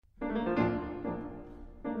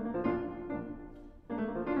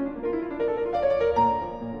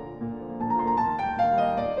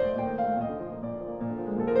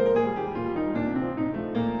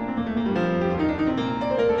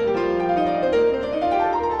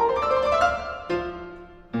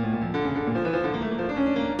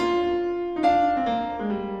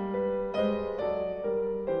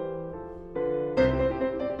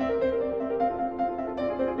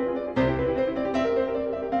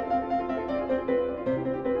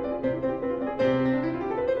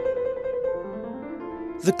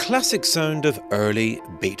The classic sound of early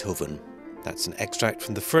Beethoven. That's an extract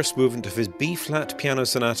from the first movement of his B-flat Piano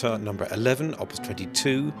Sonata number 11, opus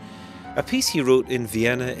 22, a piece he wrote in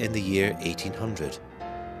Vienna in the year 1800.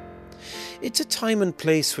 It's a time and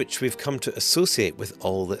place which we've come to associate with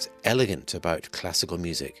all that's elegant about classical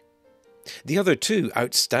music. The other two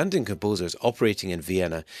outstanding composers operating in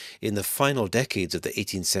Vienna in the final decades of the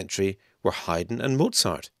 18th century were Haydn and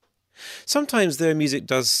Mozart. Sometimes their music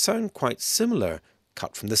does sound quite similar,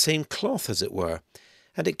 cut from the same cloth as it were,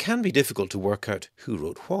 and it can be difficult to work out who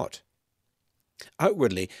wrote what.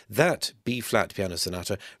 Outwardly, that B-flat piano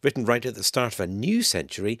sonata, written right at the start of a new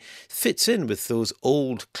century, fits in with those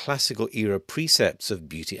old classical era precepts of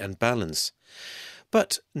beauty and balance.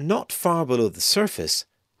 But not far below the surface,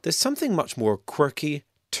 there's something much more quirky,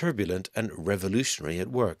 turbulent and revolutionary at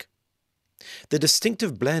work. The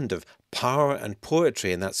distinctive blend of power and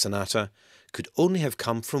poetry in that sonata could only have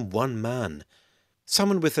come from one man,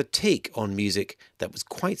 someone with a take on music that was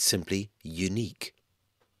quite simply unique.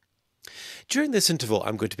 During this interval,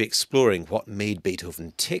 I'm going to be exploring what made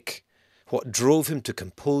Beethoven tick, what drove him to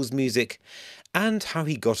compose music, and how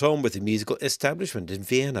he got on with the musical establishment in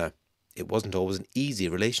Vienna. It wasn't always an easy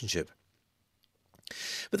relationship.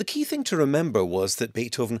 But the key thing to remember was that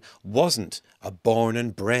Beethoven wasn't a born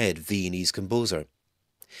and bred Viennese composer.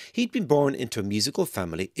 He'd been born into a musical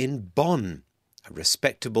family in Bonn, a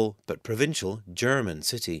respectable but provincial German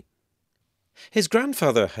city. His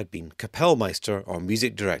grandfather had been Kapellmeister or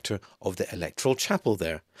music director of the Electoral Chapel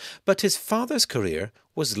there, but his father's career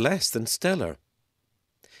was less than stellar.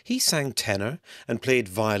 He sang tenor and played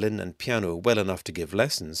violin and piano well enough to give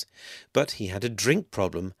lessons, but he had a drink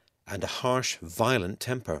problem and a harsh, violent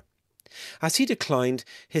temper. As he declined,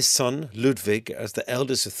 his son, Ludwig, as the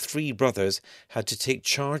eldest of three brothers, had to take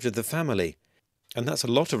charge of the family, and that's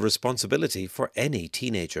a lot of responsibility for any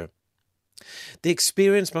teenager. The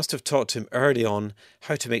experience must have taught him early on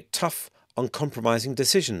how to make tough, uncompromising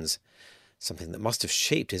decisions, something that must have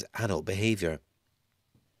shaped his adult behaviour.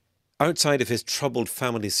 Outside of his troubled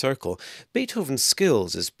family circle, Beethoven's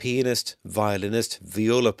skills as pianist, violinist,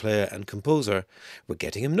 viola player and composer were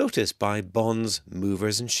getting him noticed by Bonn's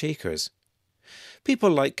movers and shakers. People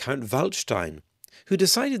like Count Waldstein, who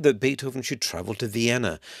decided that Beethoven should travel to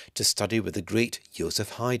Vienna to study with the great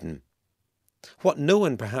Joseph Haydn. What no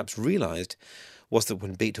one perhaps realised was that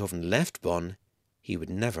when Beethoven left Bonn, he would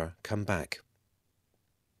never come back.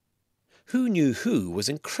 Who knew who was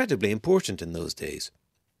incredibly important in those days.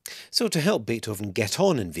 So to help Beethoven get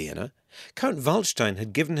on in Vienna, Count Waldstein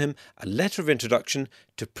had given him a letter of introduction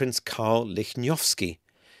to Prince Karl Lichnowsky,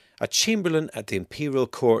 a chamberlain at the imperial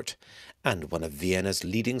court and one of Vienna's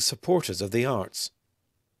leading supporters of the arts.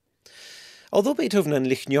 Although Beethoven and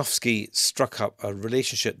Lichnowsky struck up a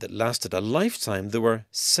relationship that lasted a lifetime, there were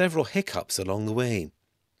several hiccups along the way.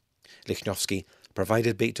 Lichnowsky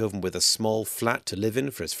provided Beethoven with a small flat to live in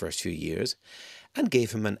for his first few years, and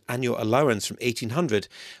gave him an annual allowance from 1800,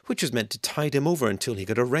 which was meant to tide him over until he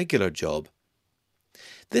got a regular job.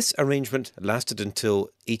 This arrangement lasted until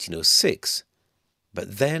 1806,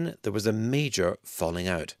 but then there was a major falling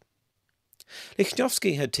out.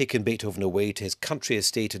 Lichnowsky had taken Beethoven away to his country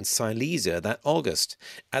estate in Silesia that August,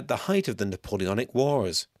 at the height of the Napoleonic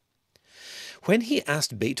Wars. When he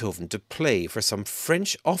asked Beethoven to play for some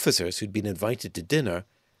French officers who'd been invited to dinner,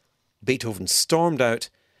 Beethoven stormed out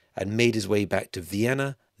and made his way back to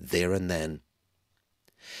Vienna there and then.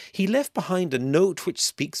 He left behind a note which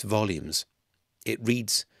speaks volumes. It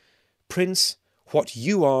reads, "Prince, what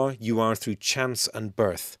you are through chance and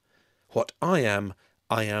birth. What I am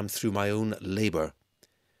through my own labour.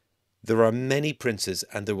 There are many princes,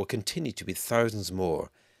 and there will continue to be thousands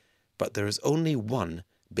more, but there is only one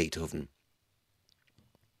Beethoven."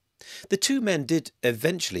 The two men did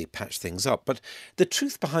eventually patch things up, but the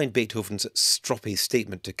truth behind Beethoven's stroppy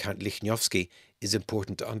statement to Count Lichnowsky is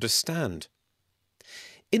important to understand.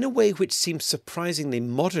 In a way which seems surprisingly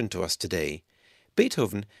modern to us today,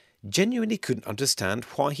 Beethoven genuinely couldn't understand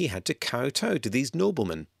why he had to kowtow to these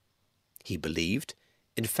noblemen. He believed,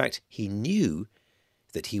 in fact he knew,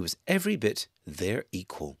 that he was every bit their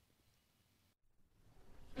equal.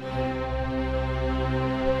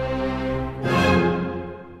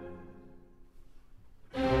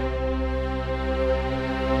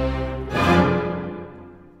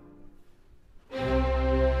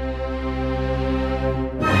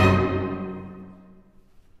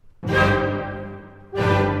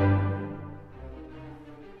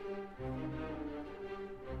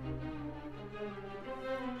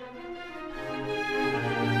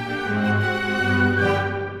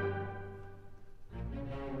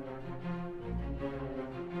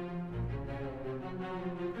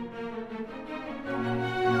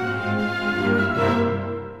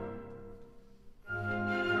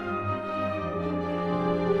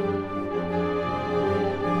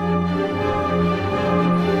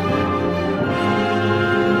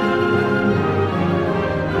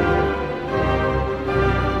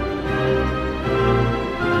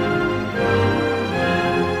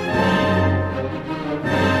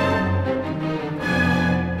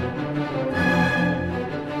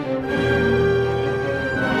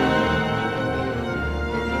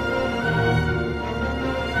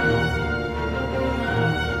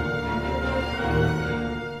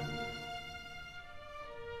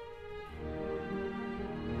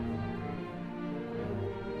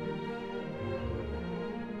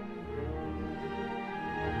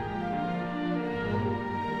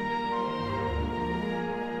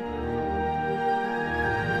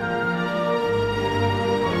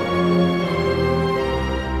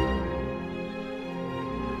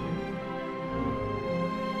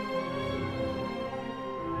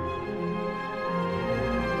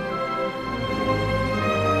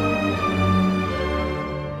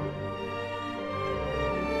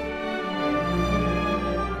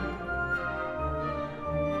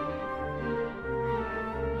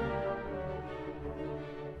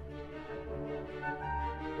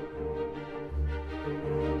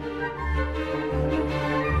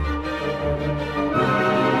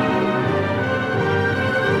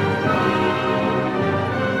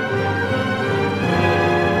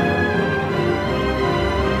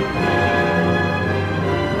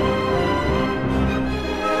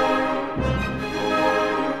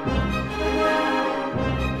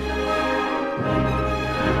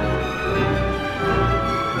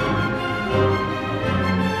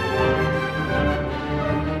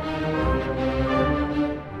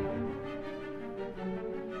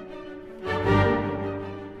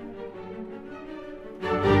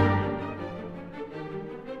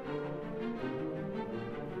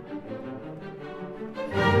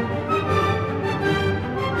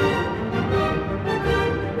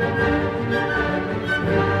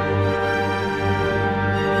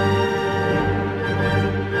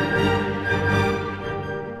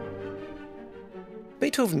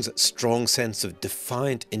 Beethoven's strong sense of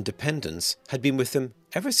defiant independence had been with him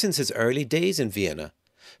ever since his early days in Vienna,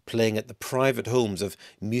 playing at the private homes of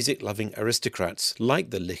music-loving aristocrats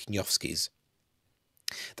like the Lichnowskis.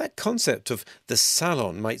 That concept of the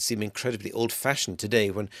salon might seem incredibly old-fashioned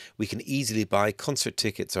today when we can easily buy concert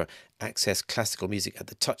tickets or access classical music at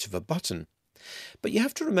the touch of a button. But you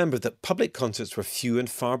have to remember that public concerts were few and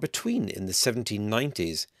far between in the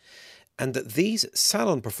 1790s, and that these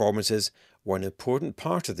salon performances were an important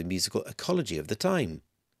part of the musical ecology of the time.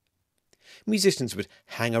 Musicians would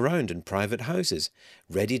hang around in private houses,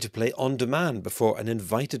 ready to play on demand before an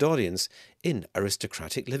invited audience in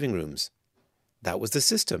aristocratic living rooms. That was the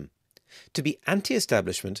system. To be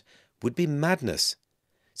anti-establishment would be madness,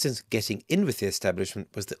 since getting in with the establishment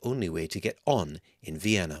was the only way to get on in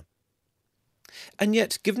Vienna. And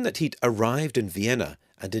yet, given that he'd arrived in Vienna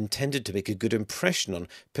and intended to make a good impression on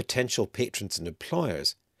potential patrons and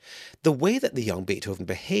employers, the way that the young Beethoven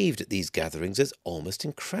behaved at these gatherings is almost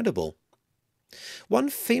incredible. One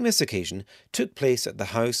famous occasion took place at the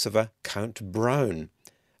house of a Count Braun,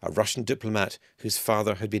 a Russian diplomat whose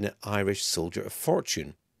father had been an Irish soldier of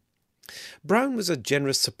fortune. Braun was a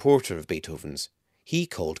generous supporter of Beethoven's. He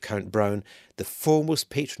called Count Braun the foremost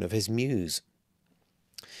patron of his muse.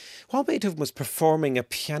 While Beethoven was performing a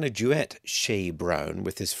piano duet, Chez Braun,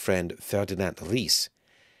 with his friend Ferdinand Ries,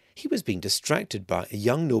 he was being distracted by a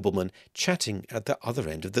young nobleman chatting at the other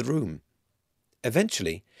end of the room.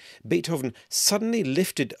 Eventually, Beethoven suddenly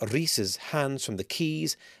lifted Ries's hands from the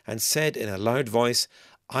keys and said in a loud voice,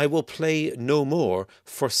 "I will play no more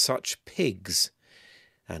for such pigs,"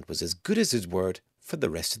 and was as good as his word for the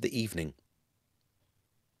rest of the evening.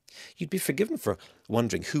 You'd be forgiven for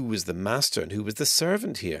wondering who was the master and who was the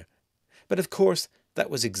servant here. But of course, that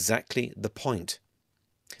was exactly the point.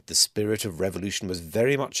 The spirit of revolution was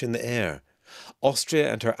very much in the air.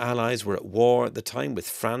 Austria and her allies were at war at the time with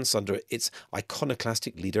France under its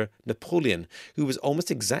iconoclastic leader Napoleon, who was almost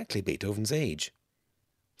exactly Beethoven's age.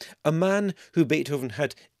 A man who Beethoven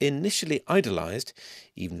had initially idolized,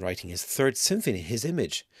 even writing his Third Symphony in his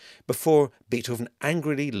image, before Beethoven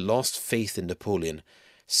angrily lost faith in Napoleon,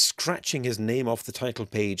 scratching his name off the title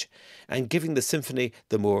page and giving the symphony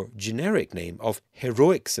the more generic name of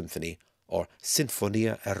Heroic Symphony or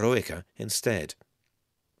Sinfonia Eroica instead.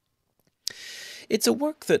 It's a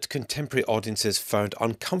work that contemporary audiences found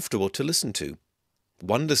uncomfortable to listen to.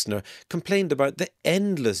 One listener complained about the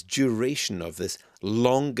endless duration of this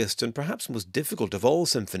longest and perhaps most difficult of all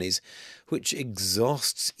symphonies, which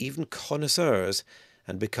exhausts even connoisseurs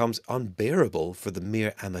and becomes unbearable for the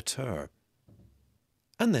mere amateur.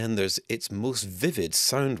 And then there's its most vivid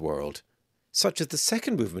sound world, such as the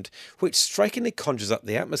second movement, which strikingly conjures up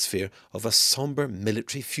the atmosphere of a sombre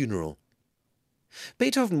military funeral.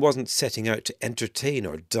 Beethoven wasn't setting out to entertain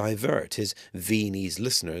or divert his Viennese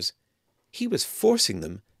listeners. He was forcing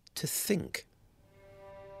them to think.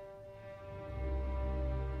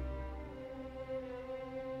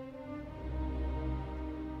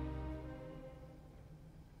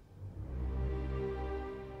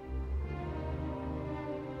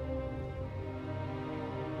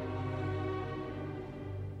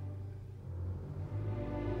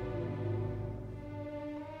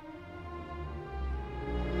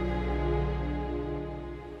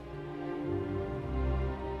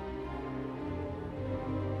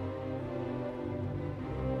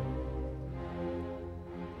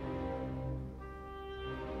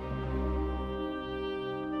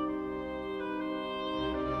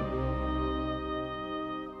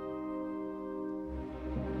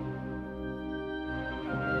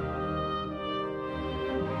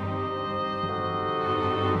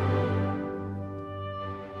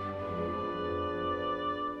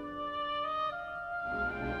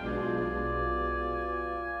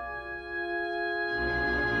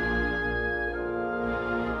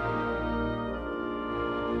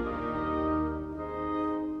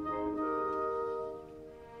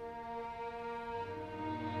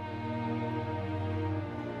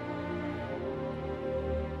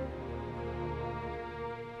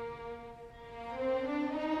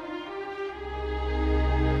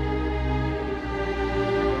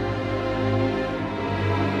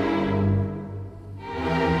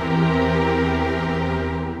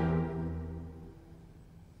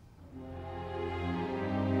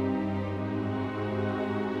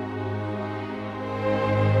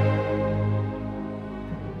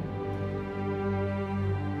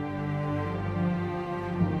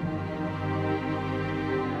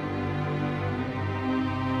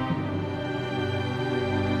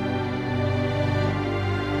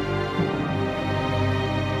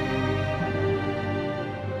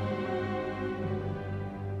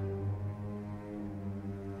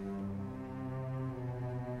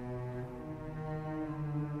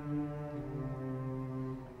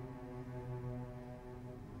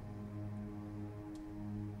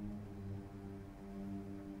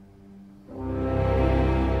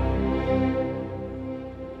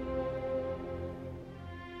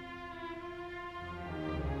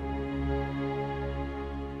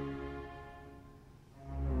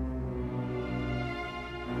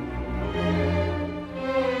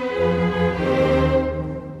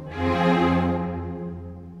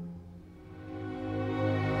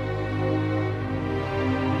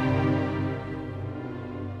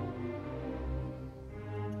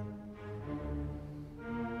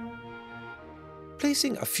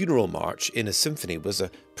 Placing a funeral march in a symphony was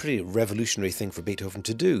a pretty revolutionary thing for Beethoven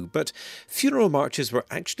to do, but funeral marches were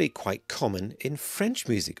actually quite common in French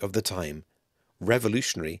music of the time.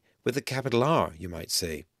 Revolutionary with a capital R, you might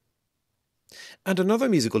say. And another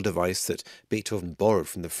musical device that Beethoven borrowed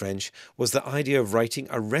from the French was the idea of writing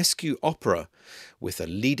a rescue opera, with a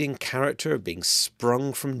leading character being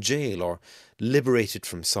sprung from jail or liberated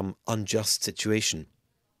from some unjust situation.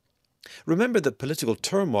 Remember that political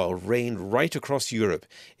turmoil reigned right across Europe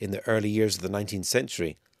in the early years of the 19th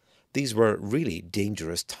century. These were really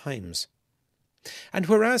dangerous times. And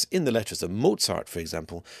whereas in the letters of Mozart, for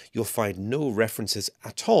example, you'll find no references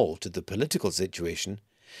at all to the political situation,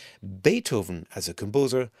 Beethoven, as a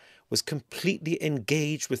composer, was completely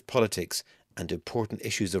engaged with politics and important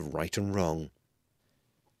issues of right and wrong.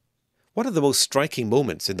 One of the most striking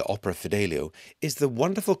moments in the opera Fidelio is the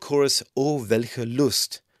wonderful chorus O welche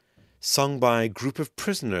Lust, sung by a group of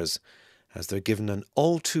prisoners as they're given an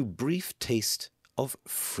all too brief taste of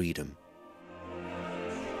freedom.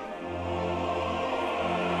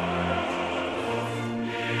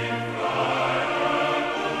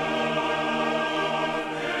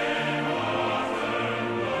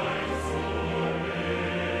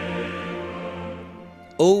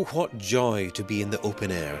 Oh, what joy to be in the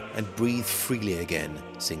open air and breathe freely again,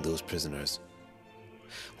 sing those prisoners.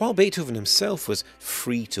 While Beethoven himself was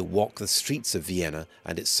free to walk the streets of Vienna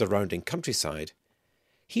and its surrounding countryside,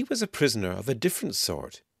 he was a prisoner of a different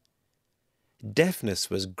sort. Deafness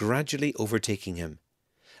was gradually overtaking him,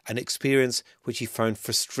 an experience which he found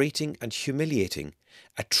frustrating and humiliating,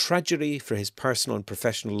 a tragedy for his personal and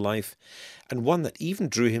professional life, and one that even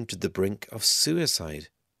drew him to the brink of suicide.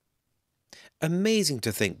 Amazing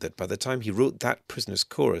to think that by the time he wrote that prisoner's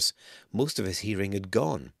chorus, most of his hearing had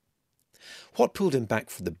gone. What pulled him back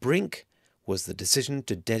from the brink was the decision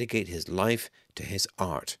to dedicate his life to his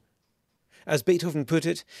art. As Beethoven put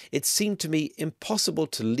it, it seemed to me impossible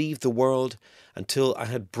to leave the world until I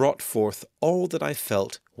had brought forth all that I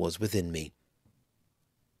felt was within me.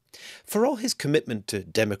 For all his commitment to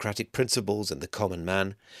democratic principles and the common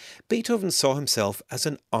man, Beethoven saw himself as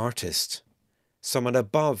an artist, someone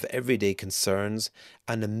above everyday concerns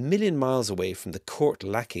and a million miles away from the court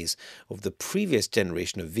lackeys of the previous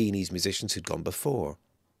generation of Viennese musicians who'd gone before.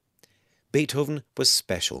 Beethoven was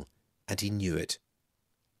special, and he knew it.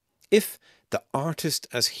 If the artist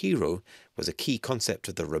as hero was a key concept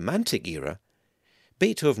of the Romantic era,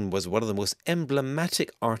 Beethoven was one of the most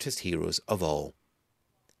emblematic artist heroes of all.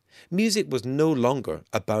 Music was no longer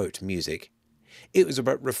about music. It was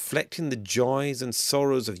about reflecting the joys and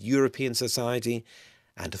sorrows of European society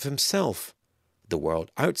and of himself, the world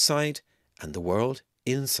outside and the world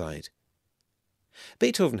inside.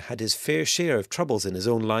 Beethoven had his fair share of troubles in his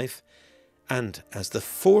own life, and as the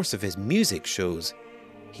force of his music shows,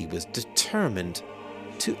 he was determined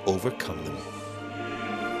to overcome them.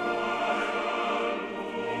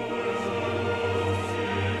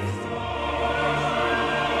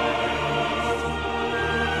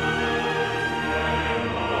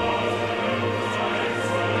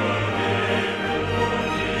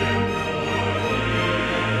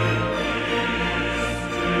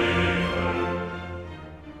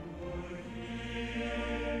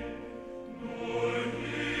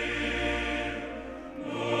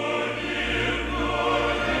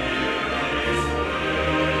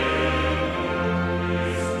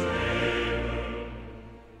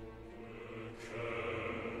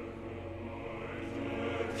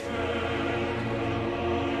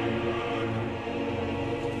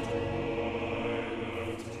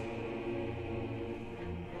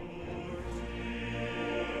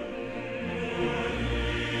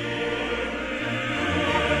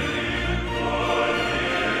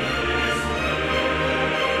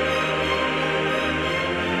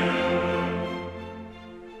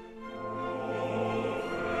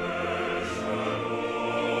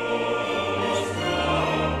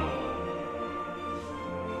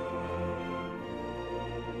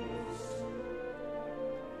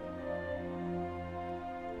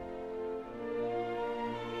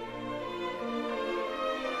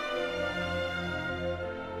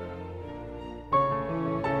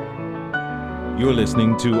 You're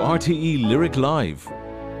listening to RTE Lyric Live,